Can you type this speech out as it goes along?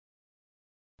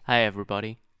Hey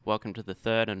everybody, welcome to the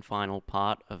third and final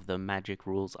part of the Magic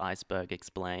Rules Iceberg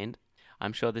Explained.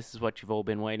 I'm sure this is what you've all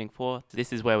been waiting for.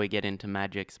 This is where we get into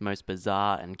Magic's most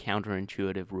bizarre and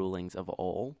counterintuitive rulings of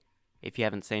all. If you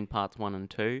haven't seen parts 1 and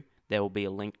 2, there will be a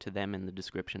link to them in the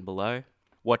description below.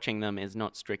 Watching them is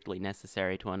not strictly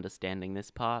necessary to understanding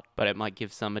this part, but it might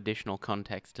give some additional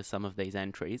context to some of these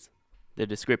entries. The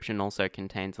description also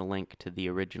contains a link to the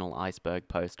original Iceberg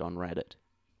post on Reddit.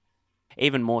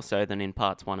 Even more so than in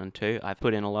parts 1 and 2, I've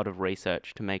put in a lot of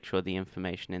research to make sure the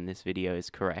information in this video is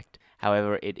correct.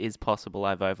 However, it is possible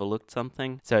I've overlooked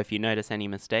something, so if you notice any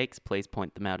mistakes, please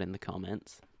point them out in the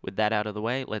comments. With that out of the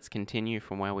way, let's continue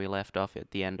from where we left off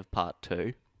at the end of part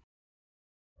 2.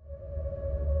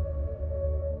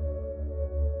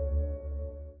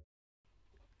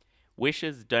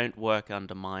 Wishes don't work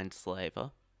under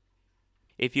Mindslaver.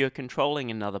 If you are controlling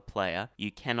another player,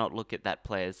 you cannot look at that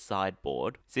player's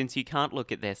sideboard. Since you can't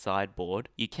look at their sideboard,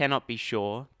 you cannot be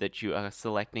sure that you are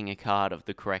selecting a card of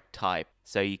the correct type,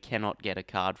 so you cannot get a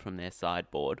card from their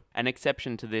sideboard. An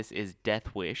exception to this is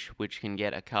Death Wish, which can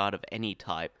get a card of any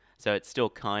type, so it still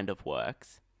kind of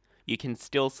works. You can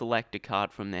still select a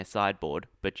card from their sideboard,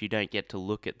 but you don't get to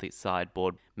look at the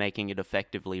sideboard, making it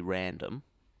effectively random.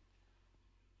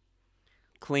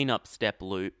 Cleanup step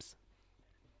loops.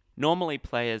 Normally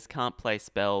players can't play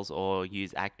spells or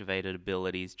use activated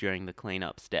abilities during the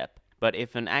cleanup step, but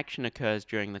if an action occurs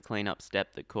during the cleanup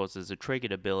step that causes a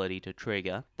triggered ability to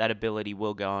trigger, that ability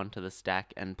will go onto the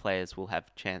stack and players will have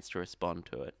a chance to respond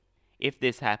to it. If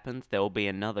this happens, there will be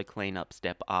another cleanup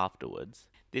step afterwards.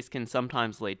 This can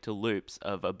sometimes lead to loops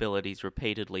of abilities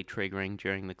repeatedly triggering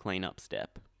during the cleanup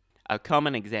step. A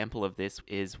common example of this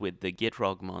is with the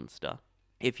Gitrog monster.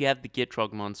 If you have the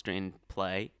Gitrog monster in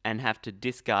play and have to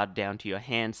discard down to your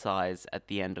hand size at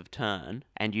the end of turn,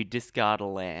 and you discard a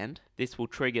land, this will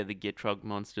trigger the Gitrog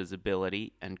monster's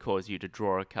ability and cause you to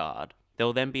draw a card. There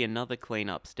will then be another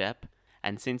cleanup step,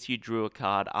 and since you drew a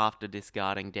card after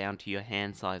discarding down to your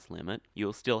hand size limit, you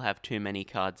will still have too many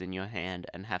cards in your hand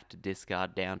and have to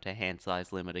discard down to hand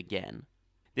size limit again.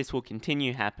 This will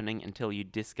continue happening until you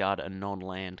discard a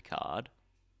non-land card.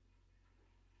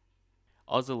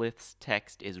 Ozolith's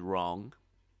text is wrong.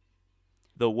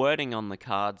 The wording on the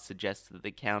card suggests that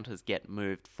the counters get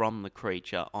moved from the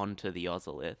creature onto the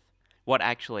Ozolith. What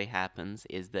actually happens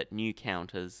is that new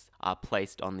counters are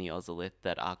placed on the Ozolith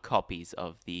that are copies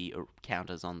of the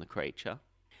counters on the creature.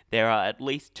 There are at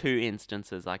least 2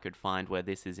 instances I could find where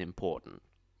this is important.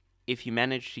 If you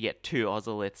manage to get 2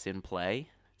 Ozoliths in play,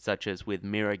 such as with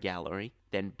Mirror Gallery,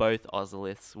 then both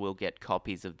Ozoliths will get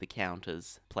copies of the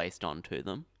counters placed onto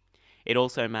them. It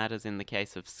also matters in the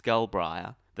case of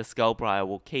Skullbriar. The Skullbriar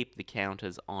will keep the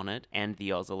counters on it, and the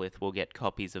Ozolith will get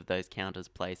copies of those counters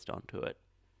placed onto it.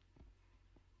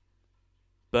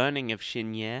 Burning of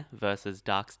Shinye versus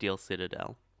Darksteel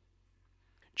Citadel.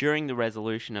 During the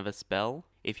resolution of a spell,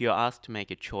 if you are asked to make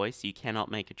a choice, you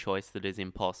cannot make a choice that is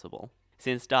impossible.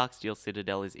 Since Darksteel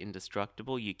Citadel is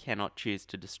indestructible, you cannot choose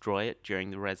to destroy it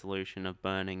during the resolution of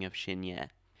Burning of Shinye.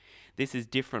 This is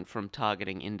different from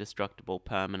targeting indestructible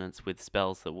permanents with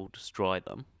spells that will destroy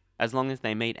them. As long as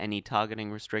they meet any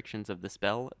targeting restrictions of the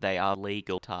spell, they are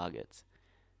legal targets.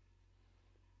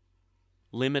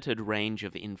 Limited range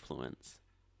of influence.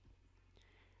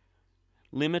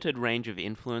 Limited range of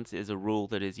influence is a rule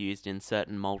that is used in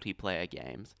certain multiplayer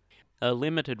games. A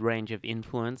limited range of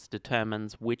influence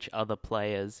determines which other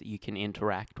players you can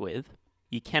interact with.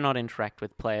 You cannot interact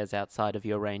with players outside of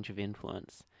your range of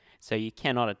influence. So you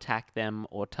cannot attack them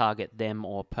or target them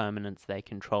or permanents they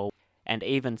control, and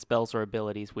even spells or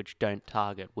abilities which don't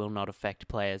target will not affect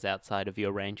players outside of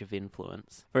your range of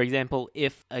influence. For example,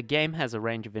 if a game has a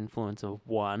range of influence of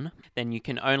 1, then you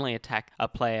can only attack a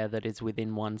player that is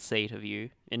within 1 seat of you.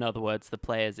 In other words, the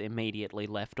players immediately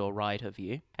left or right of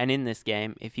you. And in this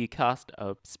game, if you cast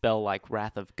a spell like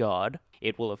Wrath of God,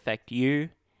 it will affect you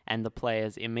and the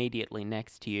players immediately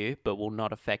next to you, but will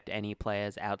not affect any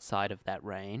players outside of that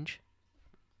range.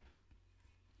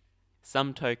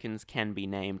 Some tokens can be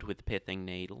named with Pithing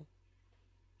Needle.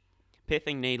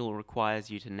 Pithing Needle requires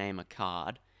you to name a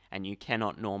card, and you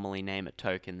cannot normally name a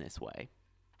token this way.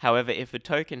 However, if a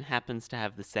token happens to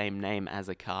have the same name as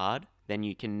a card, then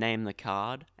you can name the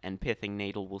card, and Pithing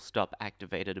Needle will stop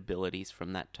activated abilities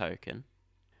from that token.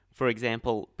 For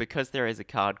example, because there is a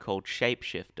card called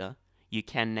Shapeshifter, you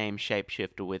can name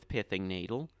Shapeshifter with Pithing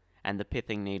Needle, and the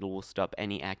Pithing Needle will stop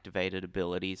any activated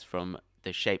abilities from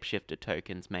the Shapeshifter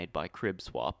tokens made by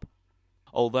CribSwap.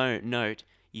 Although, note,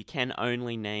 you can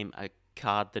only name a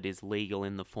card that is legal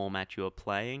in the format you are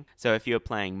playing. So if you're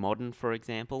playing Modern, for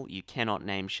example, you cannot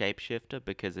name Shapeshifter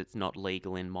because it's not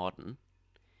legal in Modern.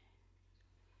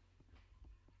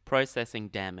 Processing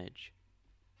damage.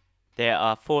 There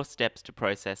are 4 steps to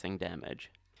processing damage.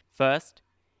 First,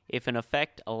 if an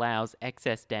effect allows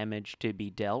excess damage to be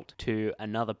dealt to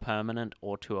another permanent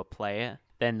or to a player,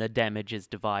 then the damage is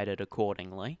divided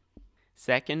accordingly.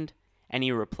 Second,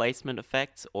 any replacement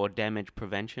effects or damage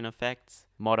prevention effects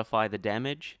modify the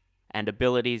damage, and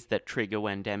abilities that trigger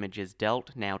when damage is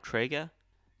dealt now trigger.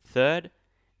 Third,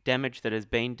 damage that has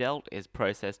been dealt is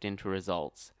processed into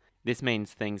results. This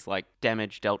means things like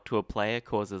damage dealt to a player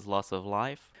causes loss of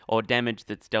life, or damage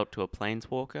that's dealt to a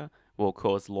planeswalker will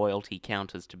cause loyalty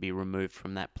counters to be removed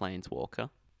from that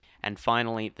planeswalker. And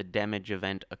finally, the damage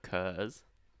event occurs.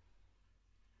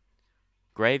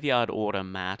 Graveyard order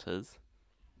matters.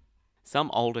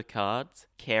 Some older cards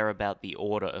care about the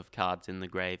order of cards in the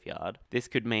graveyard. This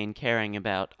could mean caring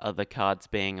about other cards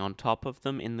being on top of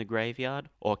them in the graveyard,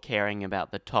 or caring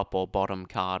about the top or bottom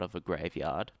card of a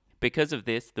graveyard. Because of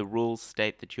this, the rules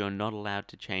state that you are not allowed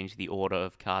to change the order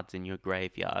of cards in your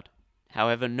graveyard.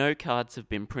 However, no cards have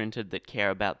been printed that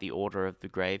care about the order of the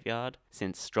graveyard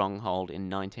since Stronghold in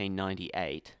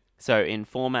 1998. So in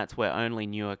formats where only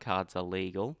newer cards are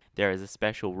legal, there is a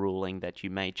special ruling that you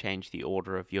may change the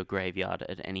order of your graveyard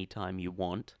at any time you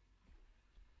want.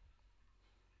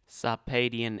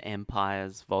 Sarpadian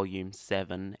Empires Volume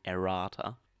 7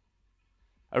 Errata.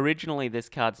 Originally, this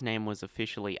card's name was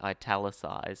officially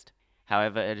italicized.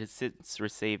 However, it has since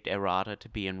received errata to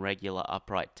be in regular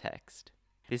upright text.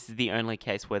 This is the only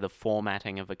case where the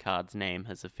formatting of a card's name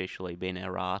has officially been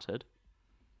errated.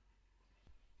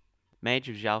 Mage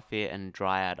of Zhalfir and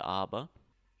Dryad Arbor.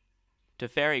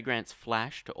 Teferi grants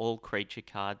flash to all creature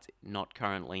cards not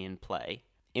currently in play.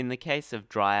 In the case of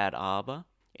Dryad Arbor,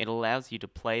 it allows you to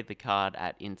play the card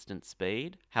at instant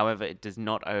speed. However, it does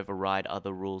not override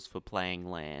other rules for playing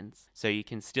lands, so you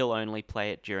can still only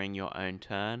play it during your own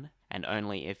turn, and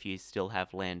only if you still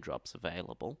have land drops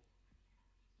available.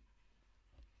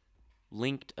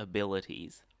 Linked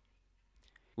abilities.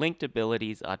 Linked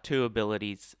abilities are 2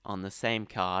 abilities on the same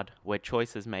card where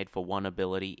choices made for one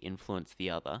ability influence the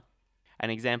other. An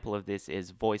example of this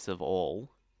is Voice of All.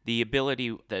 The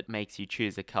ability that makes you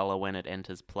choose a color when it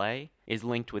enters play is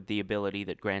linked with the ability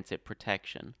that grants it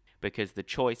protection, because the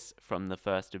choice from the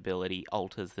first ability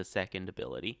alters the second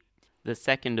ability. The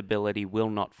second ability will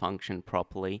not function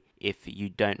properly if you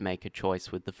don't make a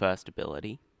choice with the first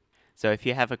ability. So if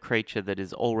you have a creature that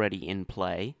is already in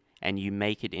play, and you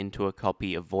make it into a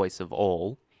copy of Voice of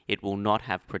All, it will not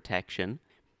have protection,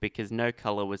 because no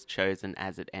color was chosen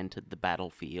as it entered the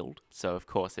battlefield, so of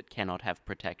course it cannot have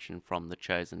protection from the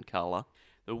chosen color.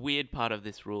 The weird part of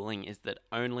this ruling is that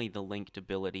only the linked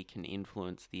ability can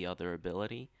influence the other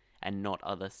ability, and not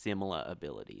other similar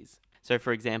abilities. So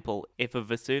for example, if a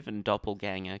Vesuvan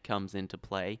Doppelganger comes into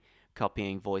play,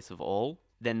 copying Voice of All,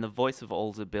 then the Voice of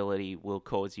All's ability will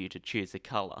cause you to choose a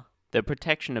color. The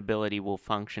protection ability will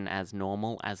function as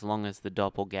normal as long as the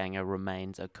Doppelganger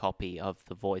remains a copy of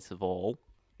the Voice of All.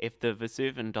 If the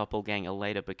Vesuvan Doppelganger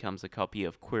later becomes a copy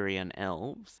of Quirion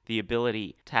Elves, the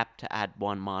ability tap to add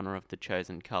 1 mana of the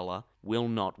chosen color will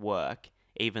not work,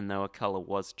 even though a color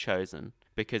was chosen,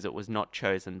 because it was not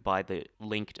chosen by the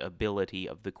linked ability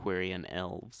of the Quirion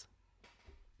Elves.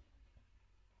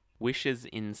 Wishes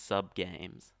in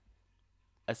subgames.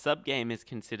 A subgame is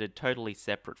considered totally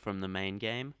separate from the main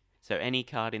game, so any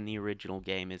card in the original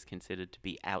game is considered to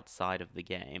be outside of the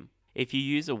game. If you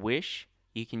use a wish,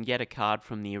 you can get a card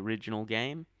from the original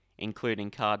game,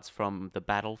 including cards from the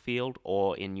battlefield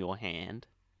or in your hand.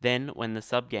 Then, when the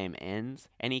subgame ends,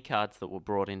 any cards that were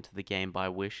brought into the game by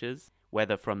wishes,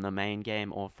 whether from the main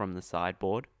game or from the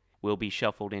sideboard, will be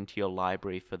shuffled into your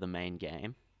library for the main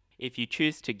game. If you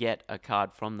choose to get a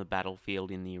card from the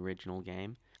battlefield in the original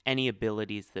game, any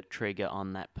abilities that trigger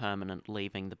on that permanent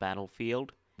leaving the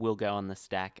battlefield will go on the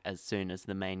stack as soon as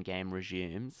the main game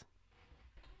resumes.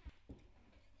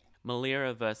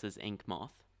 Malira versus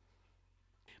Inkmoth.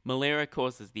 Malira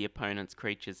causes the opponent's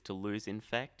creatures to lose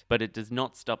Infect, but it does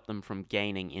not stop them from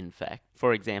gaining Infect,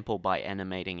 for example by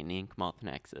animating an Inkmoth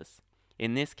Nexus.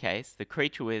 In this case, the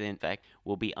creature with Infect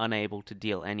will be unable to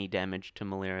deal any damage to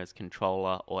Malira's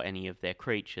controller or any of their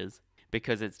creatures,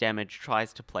 because its damage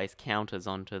tries to place counters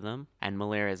onto them, and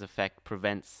Malira's effect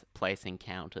prevents placing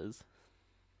counters.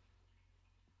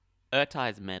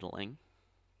 Urtai's Meddling.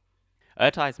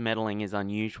 Urtai's Meddling is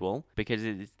unusual because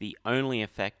it is the only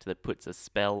effect that puts a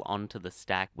spell onto the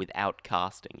stack without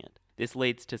casting it. This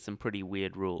leads to some pretty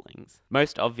weird rulings.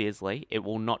 Most obviously, it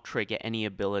will not trigger any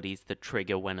abilities that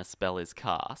trigger when a spell is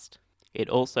cast. It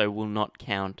also will not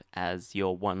count as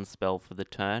your 1 spell for the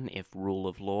turn if Rule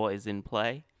of Law is in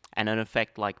play, and an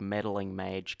effect like Meddling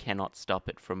Mage cannot stop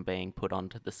it from being put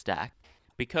onto the stack.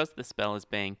 Because the spell is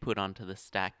being put onto the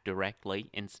stack directly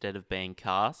instead of being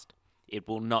cast, it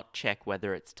will not check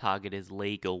whether its target is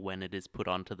legal when it is put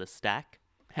onto the stack.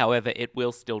 However, it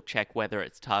will still check whether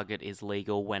its target is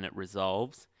legal when it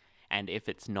resolves, and if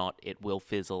it's not, it will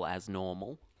fizzle as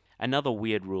normal. Another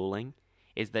weird ruling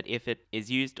is that if it is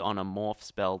used on a morph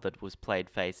spell that was played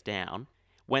face down,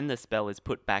 when the spell is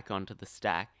put back onto the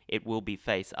stack, it will be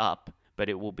face up, but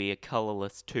it will be a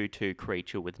colorless 2/2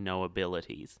 creature with no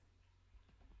abilities.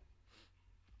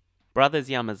 Brothers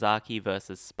Yamazaki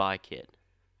versus Spy Kit.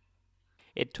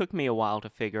 It took me a while to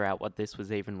figure out what this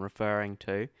was even referring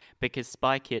to, because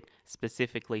Spy Kit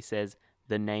specifically says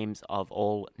the names of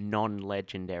all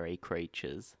non-legendary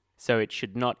creatures, so it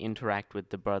should not interact with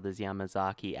the Brothers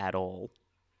Yamazaki at all.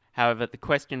 However, the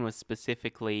question was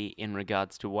specifically in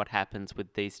regards to what happens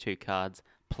with these two cards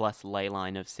plus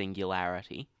Leyline of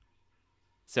Singularity.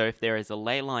 So if there is a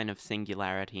Leyline of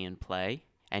Singularity in play,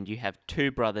 and you have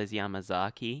two Brothers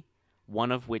Yamazaki,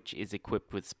 one of which is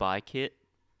equipped with Spy Kit,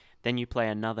 then you play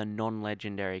another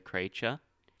non-legendary creature,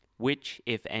 which,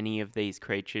 if any of these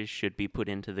creatures, should be put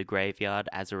into the graveyard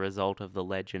as a result of the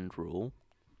legend rule.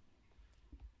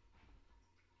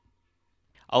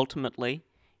 Ultimately,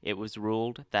 it was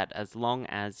ruled that as long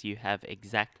as you have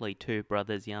exactly two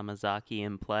Brothers Yamazaki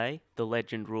in play, the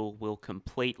legend rule will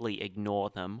completely ignore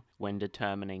them when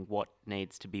determining what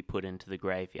needs to be put into the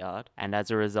graveyard, and as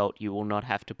a result you will not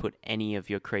have to put any of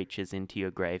your creatures into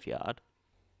your graveyard.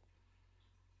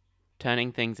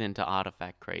 Turning things into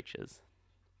artifact creatures.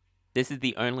 This is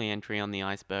the only entry on the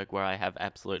iceberg where I have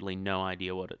absolutely no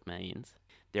idea what it means.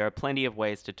 There are plenty of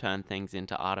ways to turn things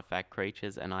into artifact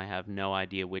creatures, and I have no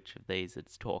idea which of these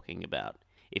it's talking about.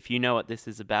 If you know what this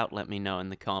is about, let me know in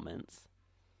the comments.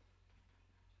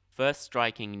 First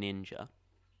Striking Ninja.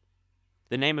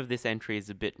 The name of this entry is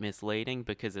a bit misleading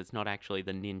because it's not actually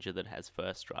the ninja that has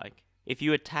First Strike. If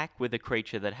you attack with a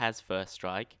creature that has First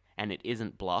Strike, and it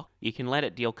isn't blocked, you can let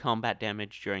it deal combat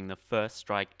damage during the First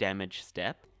Strike damage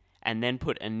step, and then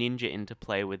put a ninja into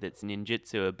play with its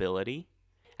ninjutsu ability,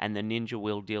 and the ninja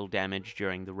will deal damage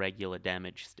during the regular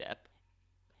damage step.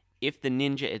 If the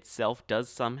ninja itself does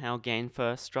somehow gain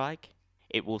First Strike,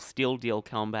 it will still deal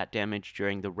combat damage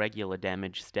during the regular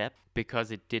damage step, because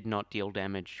it did not deal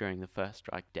damage during the First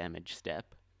Strike damage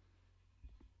step.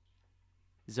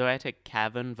 Zoetic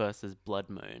Cavern versus Blood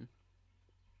Moon.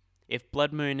 If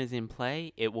Blood Moon is in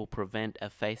play, it will prevent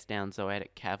a face-down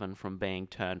Zoetic Cavern from being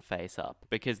turned face-up,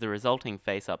 because the resulting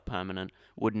face-up permanent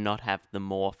would not have the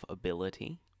morph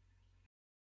ability.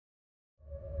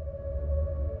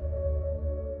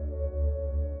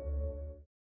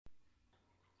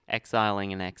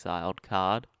 Exiling an exiled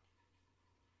card.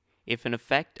 If an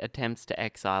effect attempts to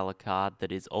exile a card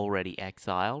that is already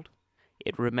exiled,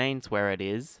 it remains where it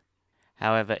is.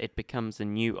 However, it becomes a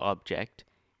new object,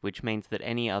 which means that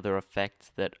any other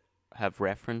effects that have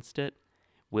referenced it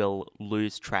will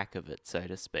lose track of it, so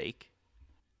to speak.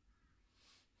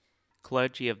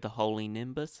 Clergy of the Holy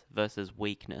Nimbus versus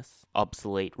Weakness,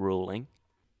 obsolete ruling.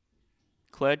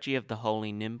 Clergy of the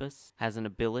Holy Nimbus has an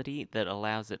ability that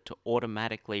allows it to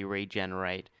automatically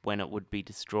regenerate when it would be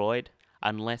destroyed,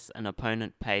 unless an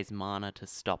opponent pays mana to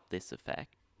stop this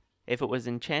effect. If it was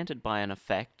enchanted by an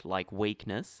effect like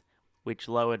Weakness, which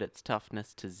lowered its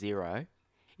toughness to 0,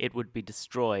 it would be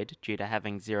destroyed due to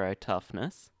having 0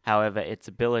 toughness. However, its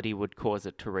ability would cause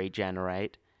it to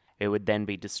regenerate. It would then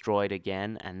be destroyed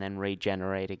again and then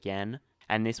regenerate again,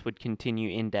 and this would continue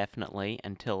indefinitely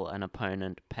until an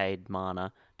opponent paid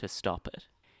mana to stop it.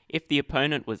 If the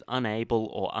opponent was unable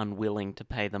or unwilling to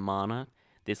pay the mana,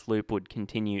 this loop would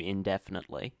continue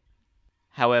indefinitely.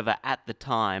 However, at the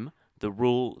time, the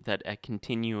rule that a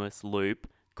continuous loop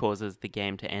causes the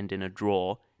game to end in a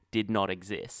draw did not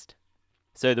exist.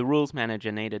 So the rules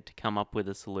manager needed to come up with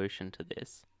a solution to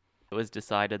this. It was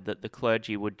decided that the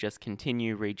clergy would just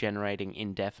continue regenerating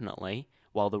indefinitely,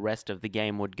 while the rest of the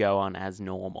game would go on as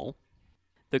normal.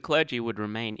 The clergy would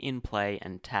remain in play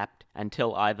and tapped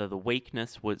until either the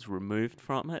weakness was removed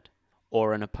from it,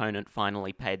 or an opponent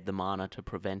finally paid the mana to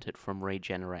prevent it from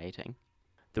regenerating.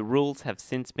 The rules have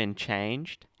since been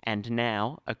changed, and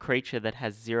now a creature that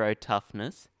has 0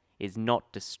 toughness is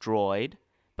not destroyed,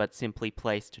 but simply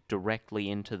placed directly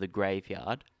into the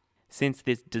graveyard. Since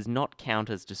this does not count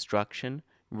as destruction,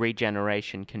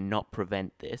 regeneration cannot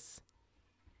prevent this.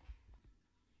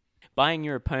 Buying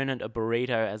your opponent a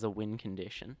burrito as a win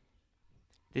condition.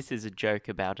 This is a joke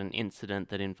about an incident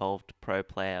that involved pro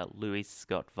player Luis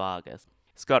Scott Vargas.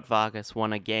 Scott Vargas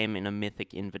won a game in a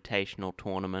Mythic Invitational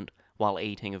tournament while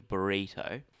eating a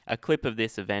burrito. A clip of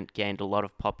this event gained a lot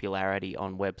of popularity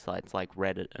on websites like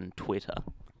Reddit and Twitter.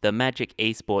 The Magic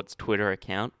Esports Twitter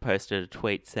account posted a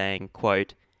tweet saying,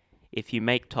 quote, "If you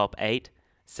make top 8,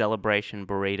 celebration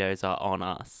burritos are on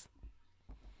us."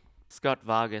 Scott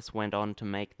Vargas went on to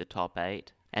make the top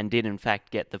 8, and did in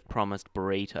fact get the promised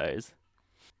burritos.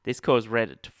 This caused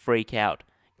Reddit to freak out,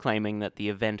 claiming that the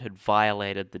event had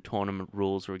violated the tournament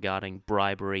rules regarding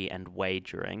bribery and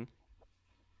wagering.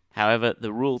 However,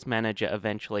 the rules manager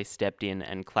eventually stepped in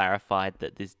and clarified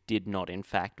that this did not in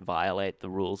fact violate the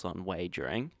rules on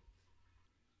wagering.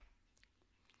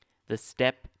 The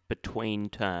step between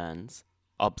turns,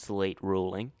 obsolete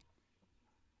ruling.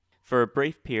 For a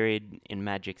brief period in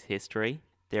Magic's history,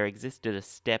 there existed a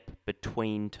step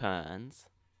between turns.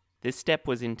 This step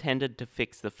was intended to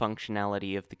fix the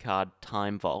functionality of the card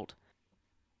Time Vault.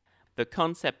 The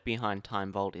concept behind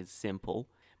Time Vault is simple,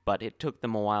 but it took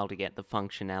them a while to get the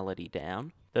functionality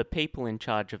down. The people in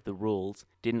charge of the rules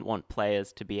didn't want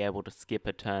players to be able to skip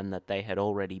a turn that they had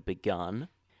already begun,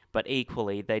 but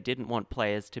equally they didn't want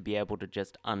players to be able to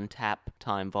just untap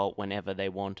Time Vault whenever they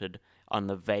wanted on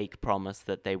the vague promise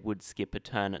that they would skip a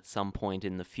turn at some point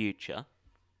in the future.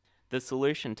 The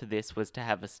solution to this was to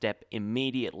have a step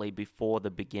immediately before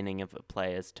the beginning of a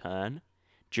player's turn,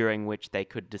 during which they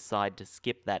could decide to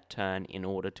skip that turn in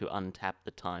order to untap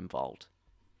the Time Vault.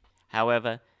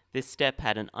 However, this step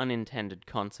had an unintended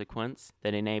consequence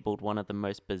that enabled one of the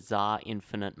most bizarre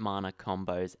infinite mana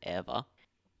combos ever.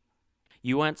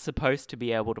 You weren't supposed to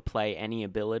be able to play any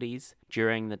abilities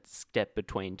during the step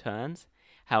between turns.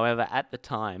 However, at the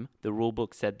time, the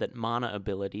rulebook said that mana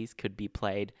abilities could be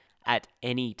played at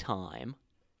any time,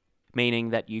 meaning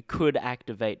that you could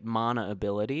activate mana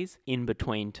abilities in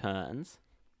between turns.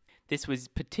 This was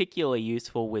particularly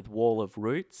useful with Wall of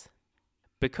Roots.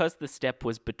 Because the step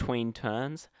was between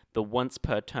turns, the once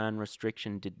per turn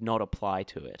restriction did not apply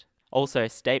to it. Also,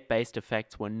 state-based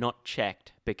effects were not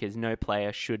checked because no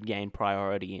player should gain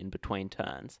priority in between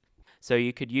turns. So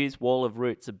you could use Wall of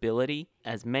Roots ability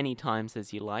as many times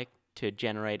as you like to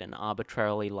generate an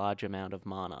arbitrarily large amount of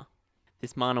mana.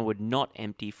 This mana would not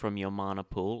empty from your mana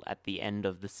pool at the end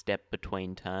of the step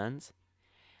between turns.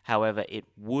 However, it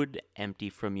would empty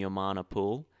from your mana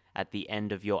pool at the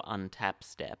end of your untap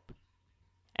step.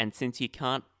 And since you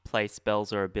can't play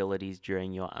spells or abilities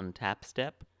during your untap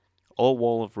step, all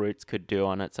Wall of Roots could do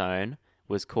on its own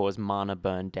was cause mana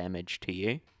burn damage to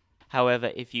you.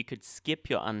 However, if you could skip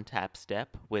your untap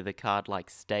step with a card like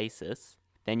Stasis,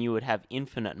 then you would have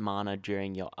infinite mana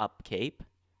during your upkeep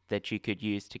that you could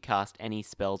use to cast any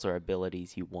spells or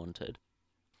abilities you wanted.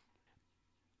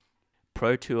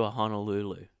 Pro Tour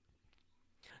Honolulu.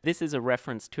 This is a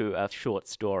reference to a short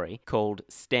story called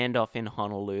Standoff in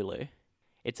Honolulu.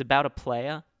 It's about a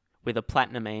player with a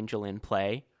Platinum Angel in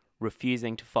play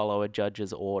refusing to follow a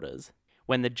judge's orders.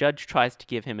 When the judge tries to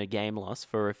give him a game loss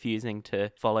for refusing to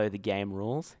follow the game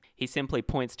rules, he simply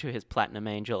points to his Platinum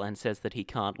Angel and says that he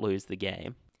can't lose the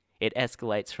game. It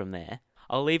escalates from there.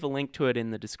 I'll leave a link to it in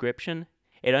the description.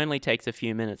 It only takes a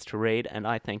few minutes to read, and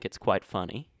I think it's quite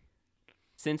funny.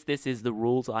 Since this is the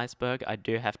rules iceberg, I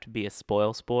do have to be a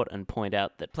spoil sport and point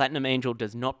out that Platinum Angel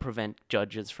does not prevent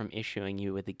judges from issuing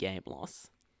you with a game loss.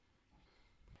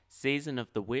 Season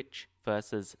of the Witch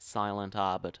versus Silent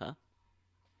Arbiter.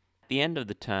 At the end of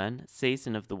the turn,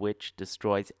 Season of the Witch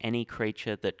destroys any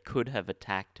creature that could have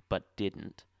attacked but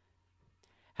didn't.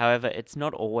 However, it's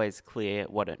not always clear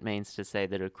what it means to say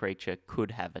that a creature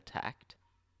could have attacked.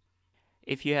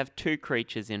 If you have two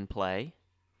creatures in play,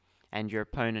 and your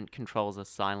opponent controls a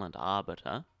Silent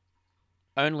Arbiter,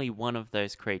 only one of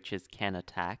those creatures can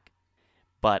attack,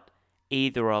 but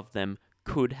either of them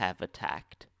could have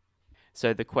attacked.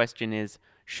 So the question is,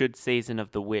 should Season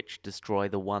of the Witch destroy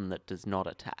the one that does not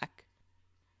attack?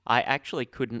 I actually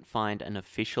couldn't find an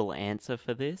official answer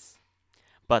for this,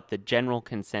 but the general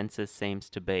consensus seems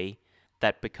to be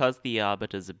that because the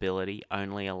Arbiter's ability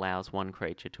only allows one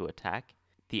creature to attack,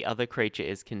 the other creature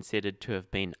is considered to have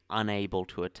been unable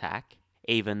to attack,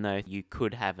 even though you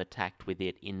could have attacked with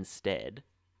it instead.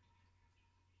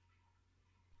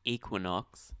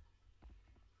 Equinox.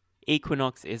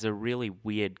 Equinox is a really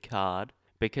weird card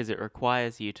because it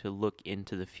requires you to look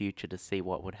into the future to see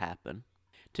what would happen.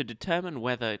 To determine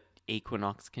whether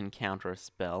Equinox can counter a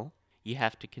spell, you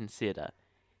have to consider,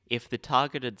 if the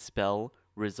targeted spell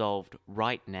resolved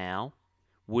right now,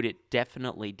 would it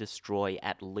definitely destroy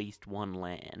at least one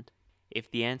land? If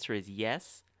the answer is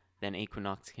yes, then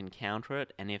Equinox can counter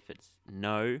it, and if it's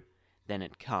no, then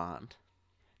it can't.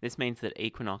 This means that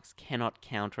Equinox cannot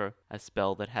counter a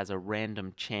spell that has a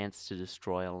random chance to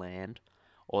destroy a land,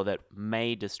 or that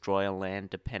may destroy a land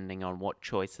depending on what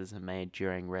choices are made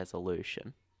during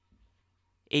resolution.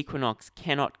 Equinox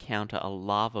cannot counter a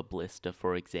lava blister,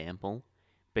 for example,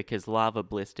 because Lava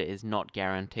Blister is not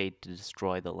guaranteed to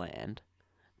destroy the land.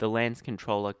 The land's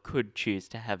controller could choose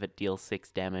to have it deal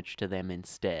 6 damage to them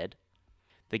instead.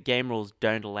 The game rules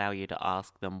don't allow you to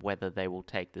ask them whether they will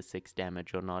take the 6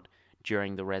 damage or not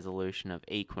during the resolution of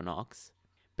Equinox,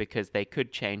 because they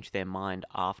could change their mind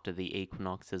after the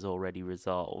Equinox is already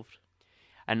resolved.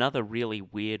 Another really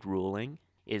weird ruling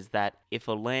is that if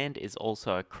a land is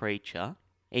also a creature,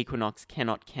 Equinox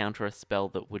cannot counter a spell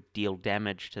that would deal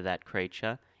damage to that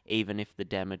creature, even if the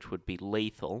damage would be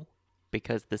lethal,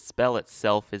 because the spell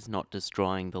itself is not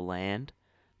destroying the land,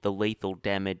 the lethal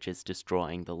damage is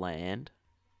destroying the land.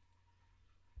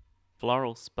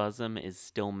 Floral Spasm is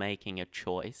still making a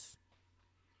choice.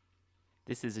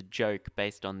 This is a joke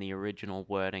based on the original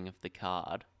wording of the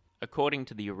card. According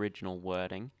to the original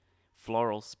wording,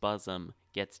 Floral Spasm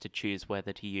gets to choose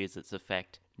whether to use its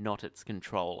effect, not its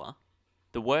controller.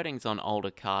 The wordings on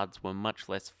older cards were much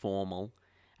less formal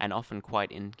and often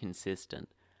quite inconsistent,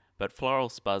 but Floral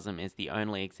Spasm is the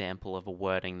only example of a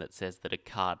wording that says that a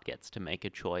card gets to make a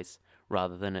choice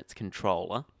rather than its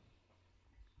controller.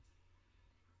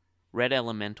 Red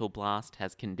Elemental Blast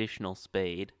has conditional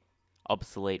speed,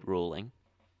 obsolete ruling.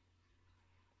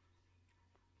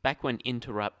 Back when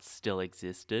interrupts still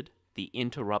existed, the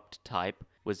interrupt type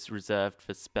was reserved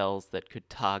for spells that could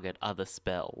target other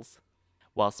spells,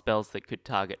 while spells that could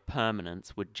target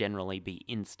permanents would generally be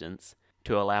instants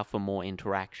to allow for more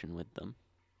interaction with them.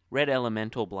 Red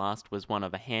Elemental Blast was one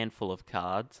of a handful of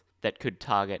cards that could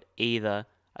target either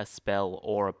a spell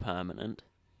or a permanent.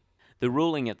 The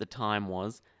ruling at the time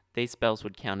was these spells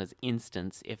would count as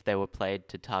instants if they were played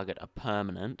to target a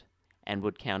permanent, and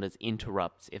would count as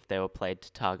interrupts if they were played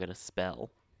to target a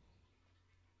spell.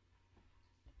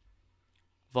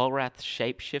 Volrath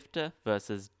Shapeshifter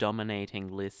versus Dominating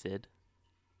Lizard.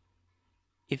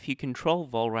 If you control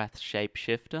Volrath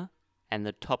Shapeshifter, and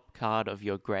the top card of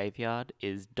your graveyard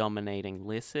is Dominating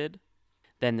Lizard,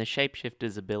 then the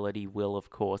Shapeshifter's ability will of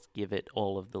course give it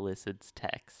all of the lizard's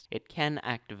text. It can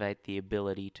activate the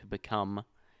ability to become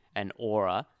an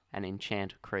aura, an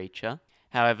enchanted creature.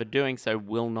 However, doing so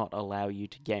will not allow you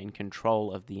to gain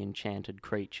control of the enchanted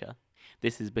creature.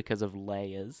 This is because of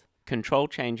layers. Control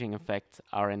changing effects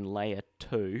are in layer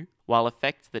 2, while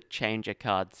effects that change a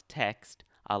card's text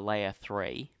are layer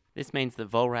 3. This means that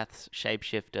Volrath's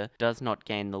Shapeshifter does not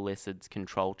gain the lizard's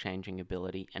control changing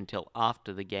ability until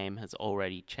after the game has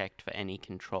already checked for any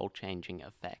control changing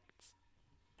effects.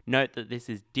 Note that this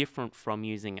is different from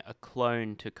using a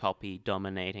clone to copy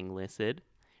Dominating Lizard,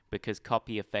 because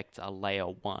copy effects are layer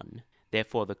 1.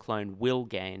 Therefore, the clone will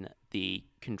gain the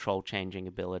control changing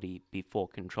ability before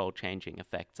control changing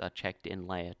effects are checked in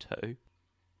layer 2.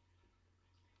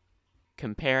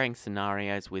 Comparing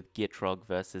scenarios with Gitrog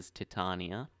versus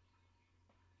Titania.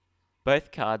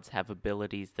 Both cards have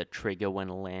abilities that trigger when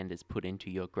a land is put into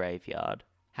your graveyard.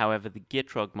 However, the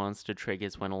Gitrog monster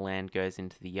triggers when a land goes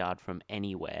into the yard from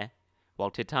anywhere, while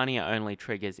Titania only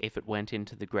triggers if it went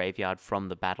into the graveyard from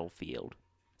the battlefield.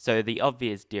 So the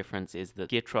obvious difference is that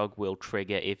Gitrog will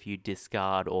trigger if you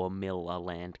discard or mill a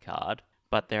land card,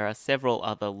 but there are several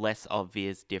other less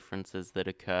obvious differences that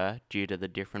occur due to the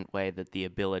different way that the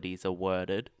abilities are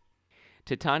worded.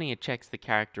 Titania checks the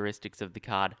characteristics of the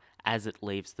card as it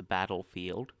leaves the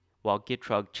battlefield, while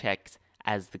Gitrog checks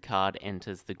as the card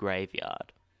enters the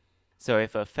graveyard. So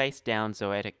if a face-down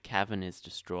Zoetic Cavern is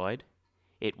destroyed,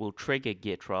 it will trigger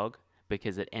Gitrog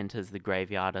because it enters the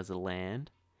graveyard as a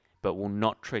land, but will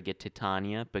not trigger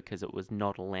Titania because it was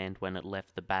not a land when it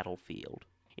left the battlefield.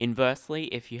 Inversely,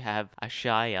 if you have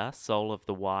Ashaya, Soul of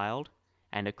the Wild,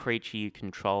 and a creature you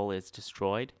control is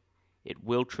destroyed, it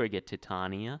will trigger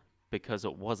Titania because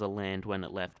it was a land when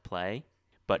it left play,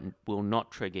 but will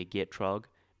not trigger Gitrog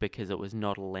because it was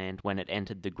not a land when it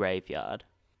entered the graveyard.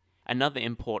 Another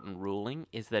important ruling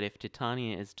is that if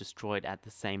Titania is destroyed at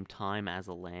the same time as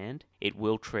a land, it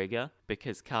will trigger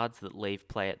because cards that leave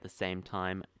play at the same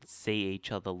time see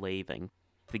each other leaving.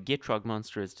 If the Gitrog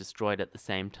monster is destroyed at the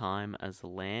same time as a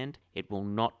land, it will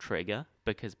not trigger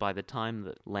because by the time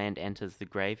the land enters the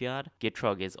graveyard,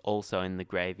 Gitrog is also in the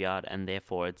graveyard and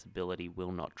therefore its ability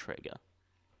will not trigger.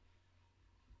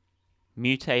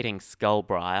 Mutating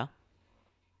Skullbriar.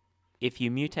 If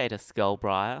you mutate a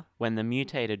Skullbriar, when the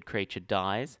mutated creature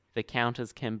dies, the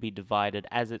counters can be divided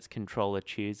as its controller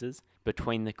chooses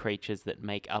between the creatures that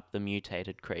make up the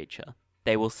mutated creature.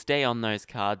 They will stay on those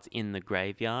cards in the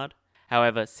graveyard.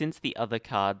 However, since the other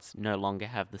cards no longer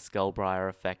have the Skullbriar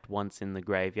effect once in the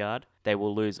graveyard, they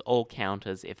will lose all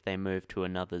counters if they move to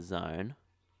another zone.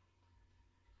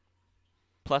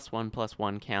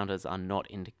 +1/+1 counters are not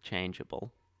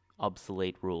interchangeable.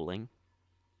 Obsolete ruling.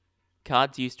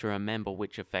 Cards used to remember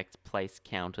which effects place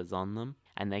counters on them,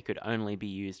 and they could only be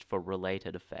used for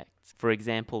related effects. For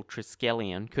example,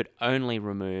 Triskelion could only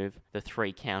remove the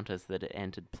 3 counters that it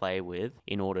entered play with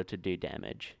in order to do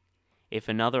damage. If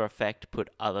another effect put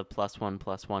other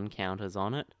 +1/+1 counters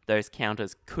on it, those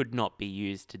counters could not be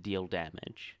used to deal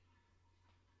damage.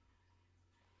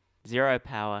 0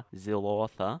 power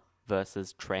Zilortha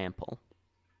versus Trample.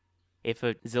 If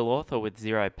a Zilortha with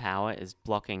 0 power is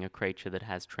blocking a creature that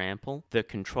has Trample, the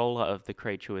controller of the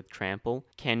creature with Trample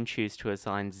can choose to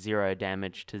assign 0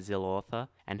 damage to Zilortha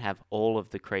and have all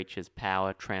of the creature's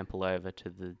power trample over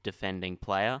to the defending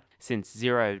player, since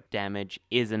 0 damage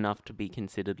is enough to be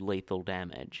considered lethal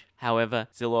damage. However,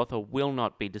 Zilortha will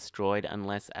not be destroyed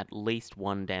unless at least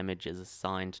 1 damage is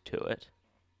assigned to it.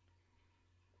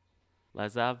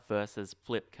 Lazav versus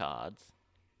Flip cards.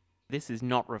 This is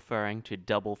not referring to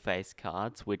double face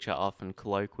cards, which are often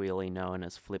colloquially known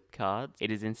as flip cards. It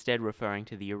is instead referring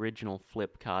to the original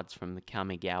flip cards from the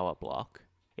Kamigawa block.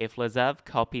 If Lazav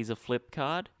copies a flip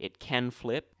card, it can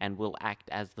flip and will act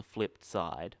as the flipped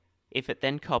side. If it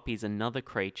then copies another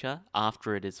creature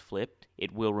after it is flipped,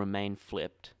 it will remain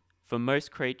flipped. For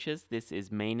most creatures, this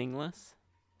is meaningless.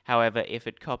 However, if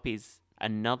it copies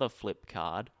another flip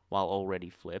card while already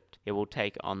flipped, it will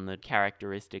take on the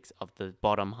characteristics of the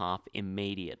bottom half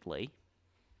immediately.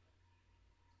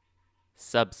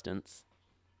 Substance.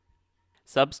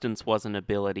 Substance was an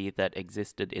ability that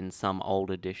existed in some old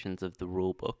editions of the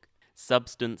rulebook.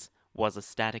 Substance was a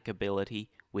static ability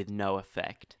with no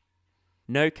effect.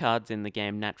 No cards in the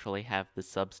game naturally have the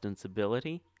Substance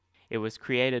ability. It was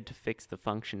created to fix the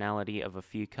functionality of a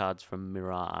few cards from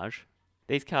Mirage.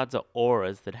 These cards are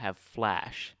auras that have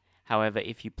flash. However,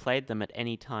 if you played them at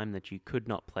any time that you could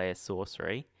not play a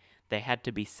sorcery, they had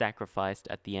to be sacrificed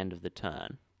at the end of the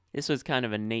turn. This was kind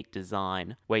of a neat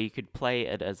design, where you could play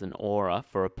it as an aura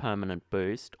for a permanent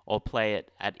boost, or play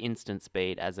it at instant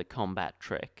speed as a combat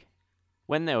trick.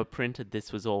 When they were printed,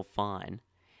 this was all fine.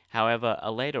 However,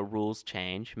 a later rules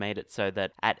change made it so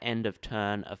that at end of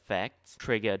turn effects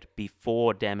triggered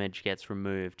before damage gets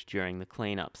removed during the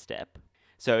cleanup step.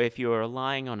 So if you were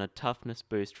relying on a toughness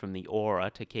boost from the aura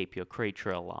to keep your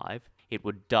creature alive, it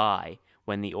would die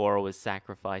when the aura was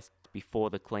sacrificed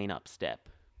before the cleanup step.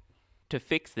 To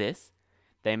fix this,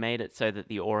 they made it so that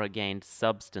the aura gained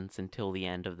substance until the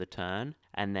end of the turn,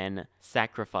 and then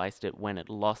sacrificed it when it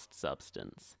lost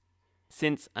substance.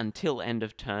 Since until end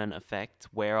of turn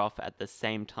effects wear off at the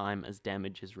same time as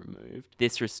damage is removed,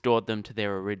 this restored them to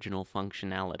their original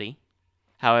functionality.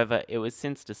 However, it was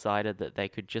since decided that they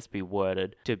could just be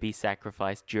worded to be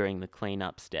sacrificed during the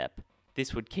cleanup step.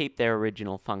 This would keep their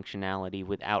original functionality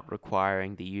without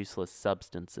requiring the useless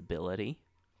substance ability.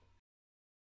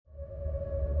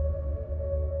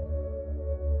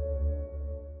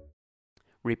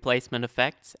 Replacement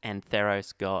effects and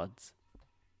Theros gods.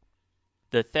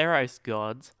 The Theros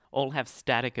gods all have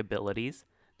static abilities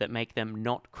that make them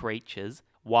not creatures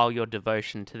while your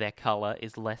devotion to their color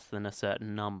is less than a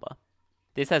certain number.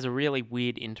 This has a really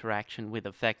weird interaction with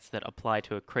effects that apply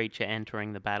to a creature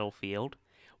entering the battlefield,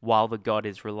 while the god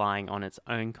is relying on its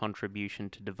own contribution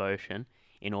to devotion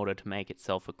in order to make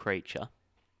itself a creature.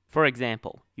 For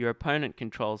example, your opponent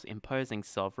controls Imposing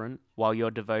Sovereign, while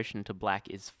your devotion to black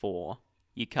is 4.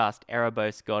 You cast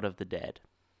Erebos, God of the Dead.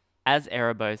 As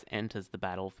Erebos enters the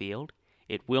battlefield,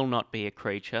 it will not be a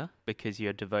creature because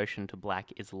your devotion to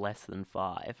black is less than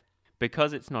 5.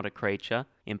 Because it's not a creature,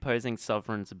 Imposing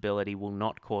Sovereign's ability will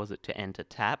not cause it to enter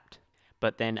tapped,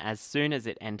 but then as soon as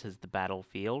it enters the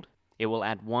battlefield, it will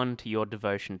add 1 to your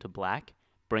devotion to black,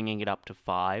 bringing it up to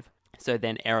 5, so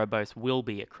then Erebos will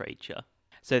be a creature.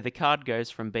 So the card goes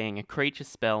from being a creature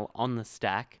spell on the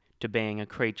stack to being a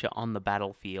creature on the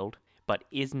battlefield, but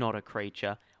is not a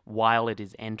creature while it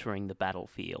is entering the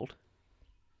battlefield.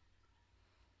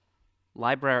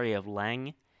 Library of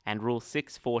Lang and Rule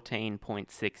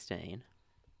 614.16.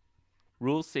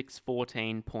 Rule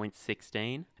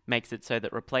 614.16 makes it so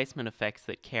that replacement effects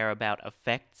that care about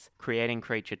effects, creating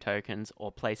creature tokens,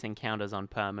 or placing counters on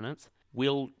permanents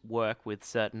will work with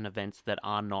certain events that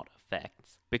are not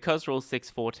effects. Because Rule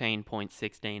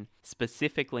 614.16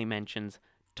 specifically mentions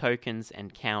tokens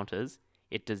and counters,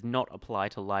 it does not apply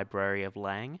to Library of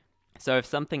Lang. So if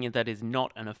something that is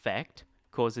not an effect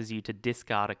causes you to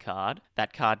discard a card,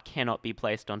 that card cannot be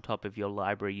placed on top of your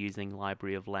library using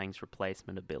Library of Lang's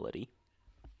replacement ability.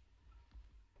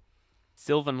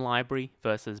 Sylvan Library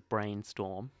versus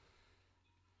Brainstorm.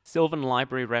 Sylvan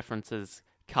Library references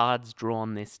cards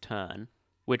drawn this turn,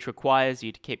 which requires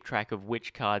you to keep track of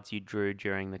which cards you drew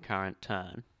during the current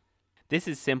turn. This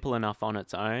is simple enough on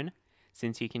its own,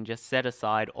 since you can just set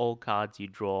aside all cards you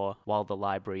draw while the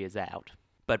library is out.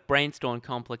 But Brainstorm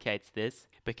complicates this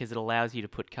because it allows you to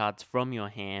put cards from your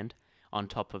hand on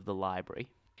top of the library.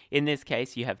 In this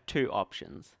case, you have two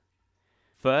options.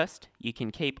 First, you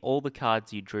can keep all the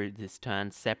cards you drew this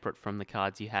turn separate from the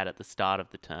cards you had at the start of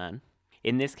the turn.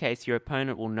 In this case, your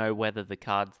opponent will know whether the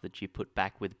cards that you put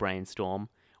back with Brainstorm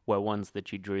were ones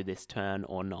that you drew this turn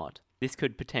or not. This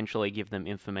could potentially give them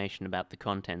information about the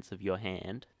contents of your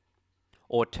hand.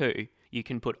 Or two, you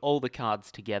can put all the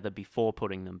cards together before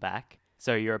putting them back,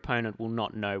 so your opponent will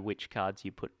not know which cards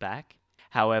you put back.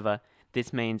 However,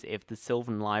 this means if the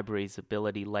Sylvan Library's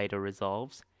ability later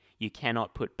resolves, you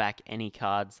cannot put back any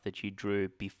cards that you drew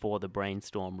before the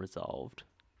Brainstorm resolved.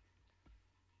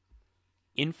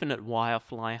 Infinite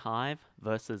Wirefly Hive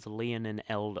versus Leonin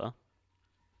Elder.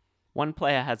 One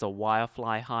player has a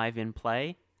Wirefly Hive in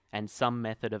play, and some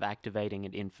method of activating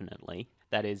it infinitely,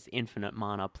 that is, infinite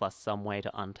mana plus some way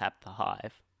to untap the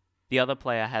hive. The other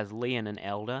player has Leonin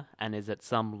Elder and is at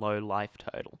some low life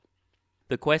total.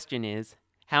 The question is,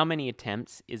 how many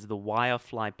attempts is the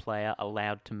Wirefly player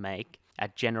allowed to make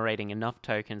at generating enough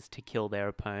tokens to kill their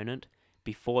opponent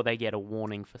before they get a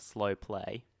warning for slow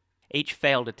play? Each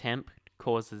failed attempt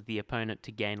causes the opponent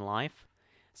to gain life,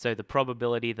 so the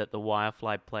probability that the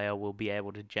Wirefly player will be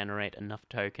able to generate enough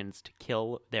tokens to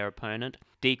kill their opponent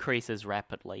decreases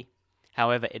rapidly.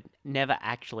 However, it never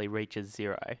actually reaches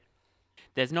zero.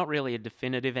 There's not really a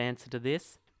definitive answer to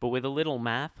this, but with a little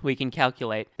math, we can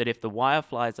calculate that if the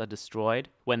Wireflies are destroyed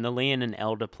when the Leonin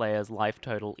Elder player's life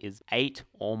total is 8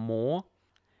 or more,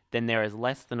 then there is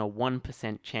less than a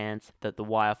 1% chance that the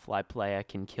Wirefly player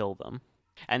can kill them.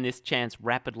 And this chance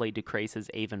rapidly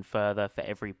decreases even further for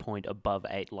every point above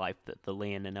 8 life that the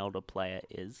Leonin Elder player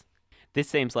is. This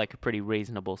seems like a pretty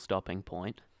reasonable stopping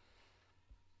point.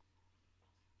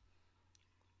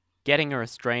 Getting a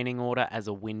restraining order as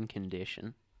a win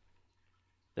condition.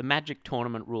 The Magic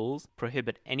tournament rules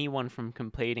prohibit anyone from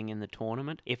competing in the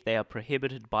tournament if they are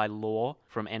prohibited by law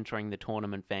from entering the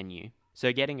tournament venue.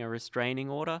 So getting a restraining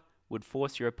order would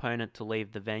force your opponent to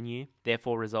leave the venue,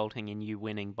 therefore resulting in you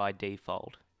winning by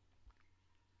default.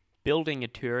 Building a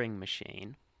Turing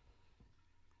machine.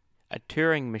 A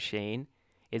Turing machine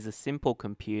is a simple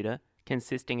computer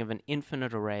consisting of an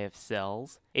infinite array of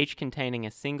cells, each containing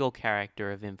a single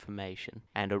character of information,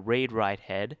 and a read-write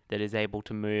head that is able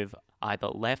to move either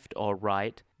left or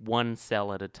right one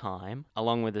cell at a time,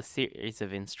 along with a series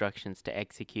of instructions to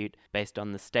execute based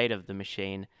on the state of the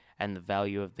machine and the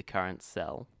value of the current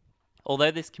cell.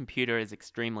 Although this computer is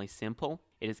extremely simple,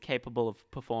 it is capable of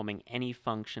performing any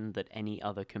function that any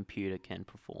other computer can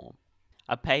perform.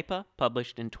 A paper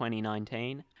published in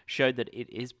 2019 showed that it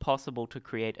is possible to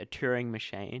create a Turing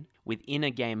machine within a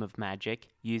game of Magic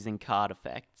using card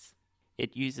effects.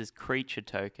 It uses creature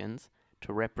tokens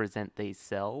to represent these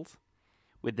cells,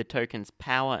 with the token's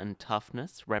power and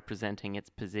toughness representing its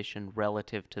position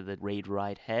relative to the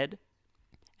read-write head,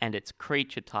 and its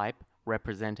creature type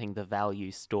representing the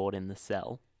value stored in the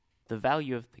cell. The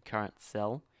value of the current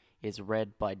cell is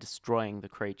read by destroying the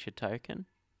creature token,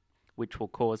 which will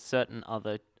cause certain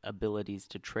other abilities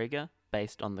to trigger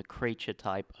based on the creature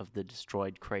type of the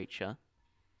destroyed creature.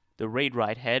 The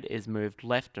read-write head is moved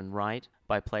left and right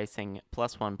by placing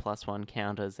 +1/+1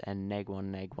 counters and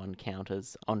 -1/-1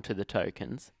 counters onto the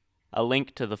tokens. A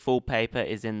link to the full paper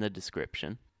is in the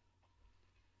description.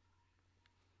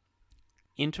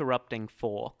 Interrupting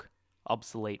fork,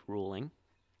 obsolete ruling.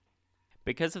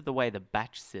 Because of the way the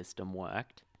batch system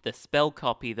worked, the spell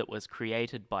copy that was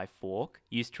created by fork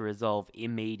used to resolve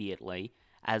immediately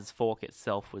as fork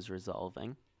itself was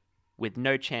resolving, with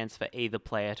no chance for either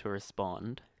player to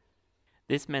respond.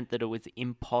 This meant that it was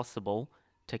impossible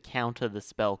to counter the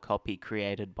spell copy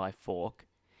created by fork,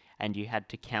 and you had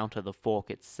to counter the fork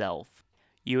itself.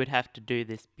 You would have to do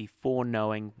this before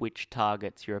knowing which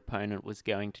targets your opponent was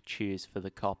going to choose for the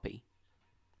copy.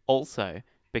 Also,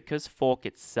 because fork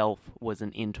itself was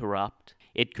an interrupt,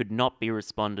 it could not be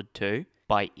responded to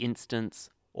by instance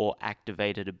or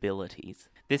activated abilities.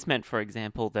 This meant, for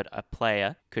example, that a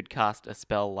player could cast a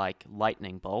spell like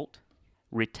Lightning Bolt,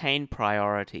 retain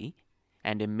priority,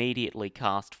 and immediately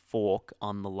cast fork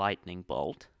on the Lightning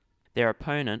Bolt. Their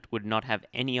opponent would not have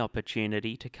any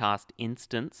opportunity to cast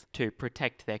instants to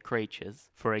protect their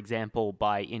creatures, for example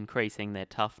by increasing their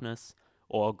toughness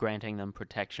or granting them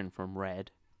protection from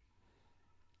red.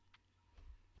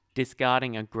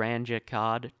 Discarding a grandeur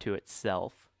card to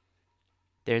itself.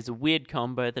 There's a weird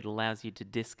combo that allows you to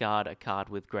discard a card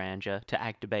with grandeur to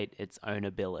activate its own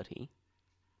ability.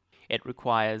 It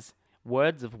requires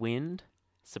Words of Wind,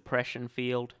 Suppression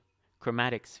Field,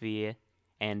 Chromatic Sphere,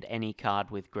 and any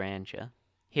card with grandeur.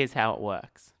 Here's how it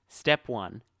works. Step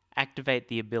 1. Activate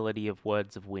the ability of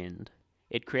Words of Wind.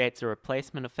 It creates a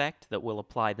replacement effect that will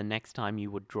apply the next time you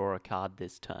would draw a card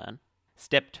this turn.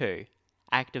 Step 2.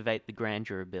 Activate the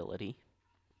Grandeur ability.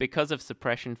 Because of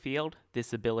Suppression Field,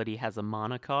 this ability has a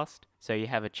mana cost, so you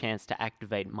have a chance to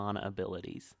activate mana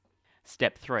abilities.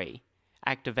 Step 3.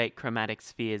 Activate Chromatic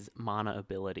Sphere's mana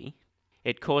ability.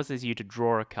 It causes you to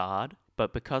draw a card,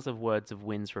 but because of Words of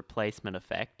Wind's replacement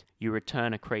effect, you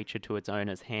return a creature to its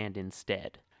owner's hand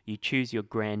instead. You choose your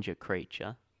Grandeur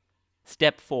creature.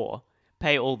 Step 4.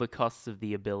 Pay all the costs of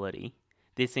the ability.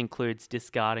 This includes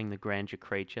discarding the Grandeur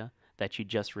creature that you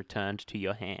just returned to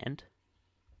your hand.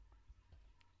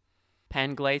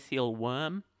 Panglacial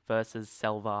Worm versus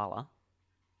Selvala.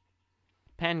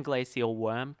 Panglacial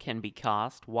Worm can be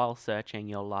cast while searching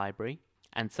your library,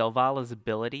 and Selvala's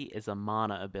ability is a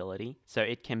mana ability, so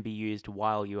it can be used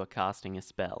while you are casting a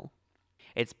spell.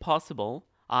 It's possible,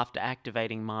 after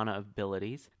activating mana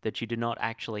abilities, that you do not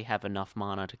actually have enough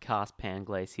mana to cast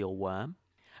Panglacial Worm,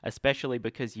 especially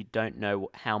because you don't know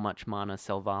how much mana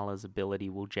Selvala's ability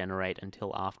will generate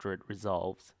until after it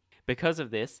resolves. Because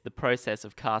of this, the process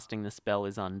of casting the spell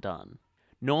is undone.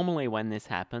 Normally when this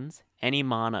happens, any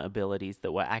mana abilities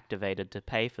that were activated to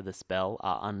pay for the spell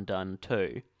are undone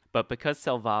too, but because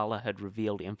Selvala had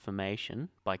revealed information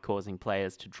by causing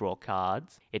players to draw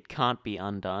cards, it can't be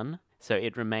undone, so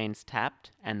it remains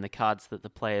tapped and the cards that the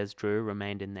players drew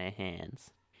remained in their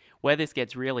hands. Where this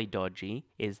gets really dodgy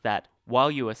is that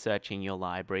while you are searching your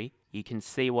library, you can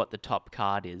see what the top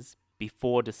card is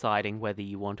before deciding whether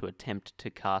you want to attempt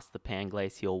to cast the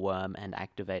Panglacial Worm and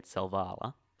activate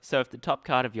Selvala. So if the top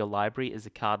card of your library is a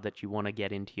card that you want to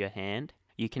get into your hand,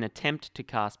 you can attempt to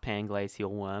cast Panglacial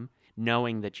Worm,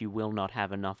 knowing that you will not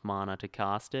have enough mana to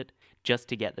cast it, just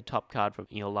to get the top card from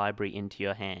your library into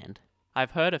your hand.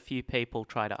 I've heard a few people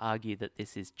try to argue that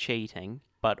this is cheating,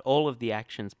 but all of the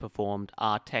actions performed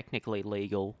are technically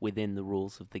legal within the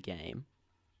rules of the game.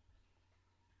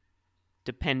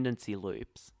 Dependency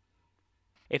loops.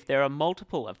 If there are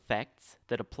multiple effects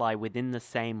that apply within the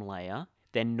same layer,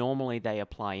 then normally they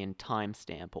apply in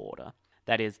timestamp order.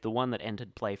 That is, the one that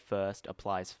entered play first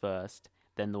applies first,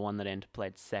 then the one that entered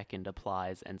play second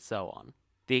applies, and so on.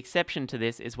 The exception to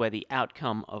this is where the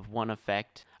outcome of one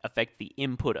effect affects the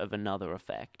input of another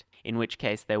effect, in which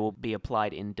case they will be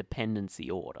applied in dependency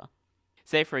order.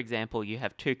 Say for example you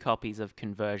have two copies of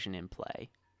Conversion in play.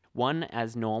 One,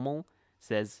 as normal,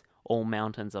 says all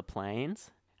mountains are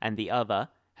plains, and the other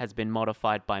has been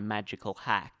modified by Magical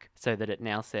Hack, so that it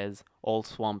now says all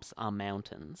swamps are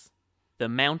mountains. The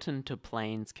mountain to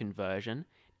plains conversion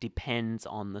depends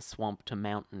on the swamp to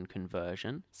mountain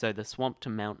conversion, so the swamp to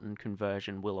mountain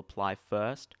conversion will apply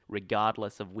first,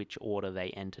 regardless of which order they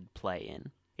entered play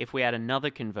in. If we add another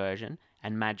conversion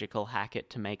and Magical Hack it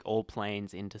to make all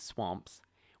plains into swamps,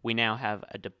 we now have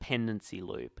a dependency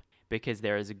loop, because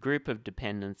there is a group of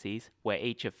dependencies where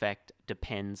each effect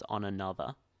depends on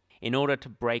another. In order to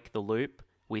break the loop,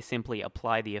 we simply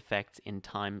apply the effects in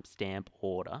timestamp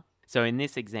order. So in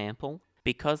this example,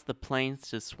 because the plains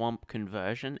to swamp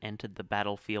conversion entered the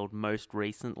battlefield most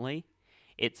recently,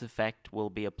 its effect will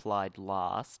be applied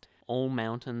last. All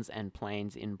mountains and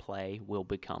plains in play will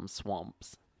become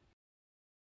swamps.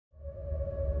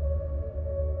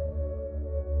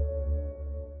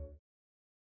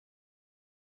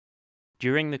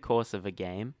 During the course of a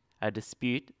game, a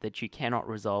dispute that you cannot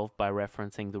resolve by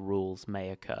referencing the rules may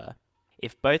occur.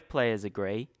 If both players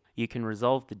agree, you can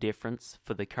resolve the difference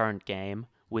for the current game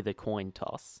with a coin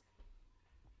toss.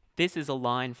 This is a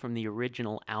line from the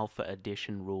original Alpha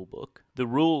Edition rulebook. The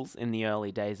rules in the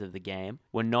early days of the game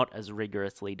were not as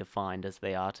rigorously defined as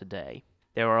they are today.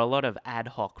 There were a lot of ad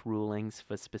hoc rulings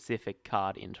for specific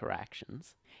card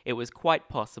interactions. It was quite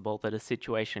possible that a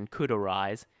situation could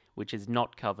arise which is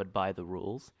not covered by the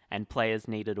rules, and players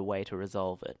needed a way to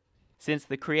resolve it. Since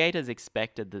the creators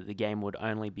expected that the game would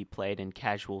only be played in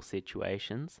casual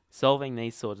situations, solving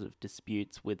these sorts of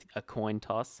disputes with a coin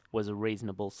toss was a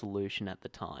reasonable solution at the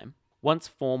time. Once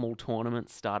formal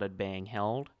tournaments started being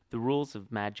held, the rules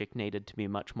of Magic needed to be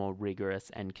much more rigorous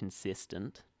and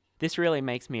consistent. This really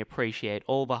makes me appreciate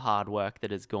all the hard work that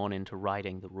has gone into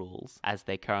writing the rules as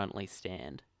they currently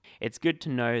stand. It's good to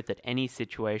know that any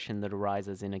situation that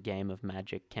arises in a game of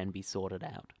Magic can be sorted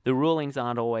out. The rulings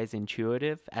aren't always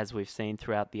intuitive, as we've seen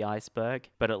throughout the iceberg,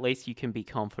 but at least you can be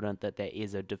confident that there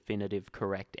is a definitive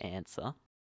correct answer.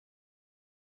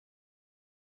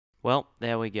 Well,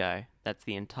 there we go. That's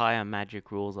the entire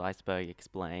Magic Rules Iceberg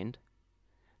explained.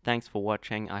 Thanks for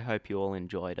watching, I hope you all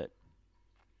enjoyed it.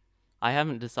 I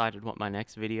haven't decided what my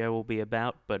next video will be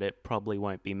about, but it probably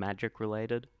won't be Magic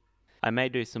related. I may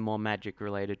do some more magic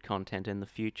related content in the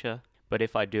future, but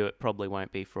if I do, it probably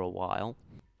won't be for a while.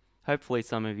 Hopefully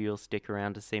some of you will stick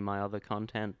around to see my other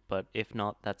content, but if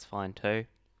not, that's fine too.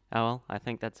 Oh well, I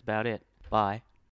think that's about it. Bye.